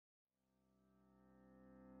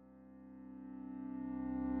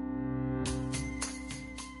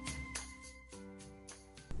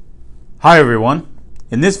Hi everyone.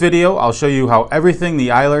 In this video, I'll show you how everything the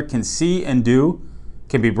iAlert can see and do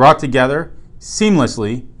can be brought together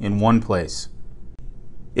seamlessly in one place.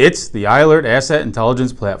 It's the iAlert Asset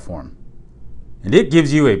Intelligence Platform, and it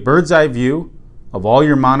gives you a bird's eye view of all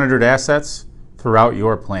your monitored assets throughout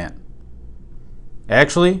your plant.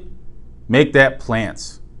 Actually, make that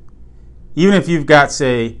plants. Even if you've got,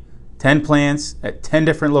 say, 10 plants at 10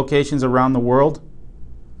 different locations around the world,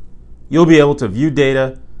 you'll be able to view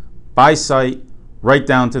data by site right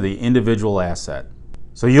down to the individual asset.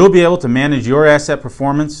 So you'll be able to manage your asset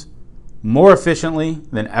performance more efficiently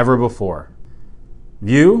than ever before.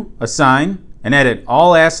 View, assign, and edit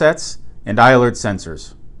all assets and iAlert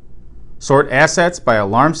sensors. Sort assets by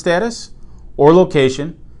alarm status or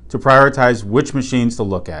location to prioritize which machines to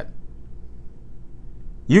look at.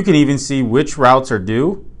 You can even see which routes are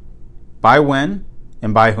due, by when,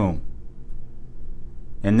 and by whom.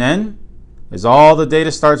 And then, as all the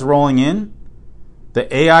data starts rolling in,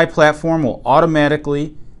 the AI platform will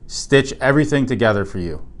automatically stitch everything together for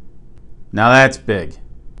you. Now that's big.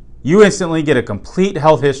 You instantly get a complete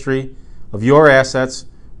health history of your assets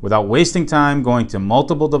without wasting time going to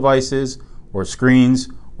multiple devices or screens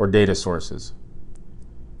or data sources.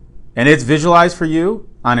 And it's visualized for you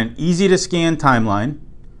on an easy to scan timeline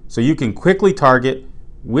so you can quickly target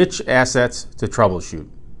which assets to troubleshoot.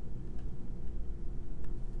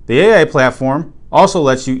 The AI platform also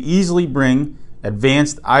lets you easily bring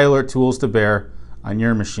advanced iAlert tools to bear on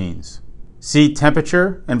your machines. See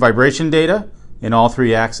temperature and vibration data in all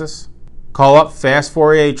three axes. Call up fast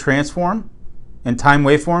Fourier transform and time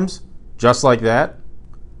waveforms just like that.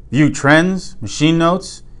 View trends, machine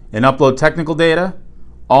notes, and upload technical data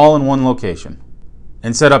all in one location.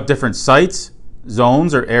 And set up different sites,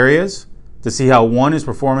 zones, or areas to see how one is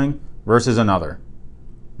performing versus another.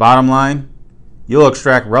 Bottom line, you'll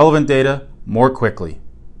extract relevant data more quickly.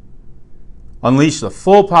 Unleash the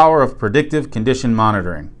full power of predictive condition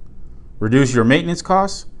monitoring. Reduce your maintenance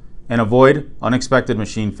costs and avoid unexpected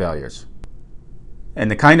machine failures.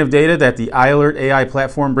 And the kind of data that the iAlert AI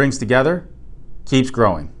platform brings together keeps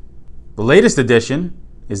growing. The latest addition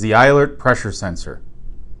is the iAlert pressure sensor.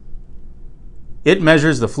 It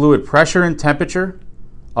measures the fluid pressure and temperature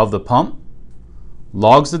of the pump,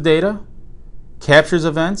 logs the data, captures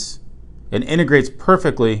events, and integrates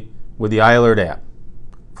perfectly with the iAlert app.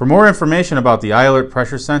 For more information about the iAlert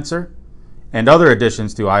pressure sensor and other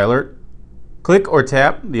additions to iAlert, click or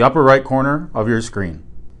tap the upper right corner of your screen.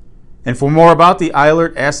 And for more about the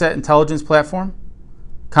iAlert Asset Intelligence Platform,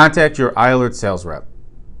 contact your iAlert sales rep.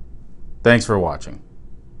 Thanks for watching.